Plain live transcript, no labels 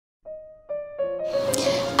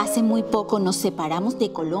Hace muy poco nos separamos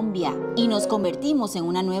de Colombia y nos convertimos en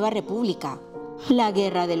una nueva república. La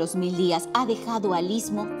guerra de los 1000 días ha dejado al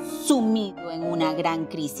istmo sumido en una gran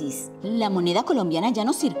crisis. La moneda colombiana ya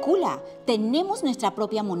no circula. Tenemos nuestra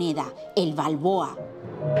propia moneda, el balboa.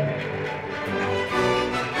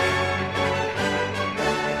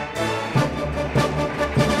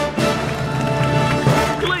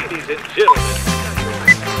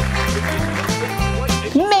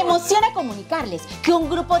 Me emociona comunicarles que un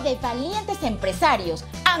grupo de valientes empresarios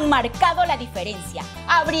han marcado la diferencia,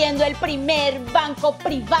 abriendo el primer banco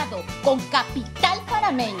privado con capital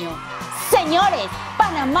panameño. Señores,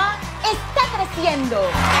 Panamá está creciendo.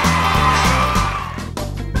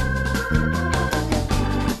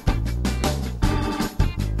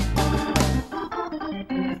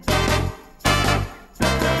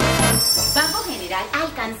 Banco General ha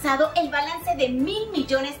alcanzado el balance de $1000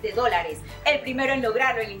 millones, el primero en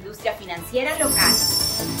lograrlo en la industria financiera local.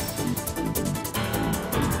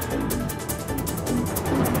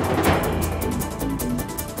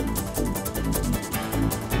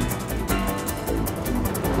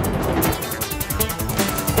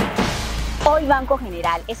 Hoy Banco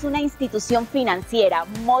General es una institución financiera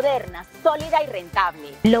moderna, sólida y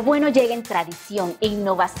rentable. Lo bueno llega en tradición,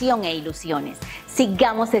 innovación e ilusiones.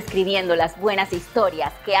 Sigamos escribiendo las buenas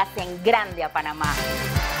historias que hacen grande a Panamá.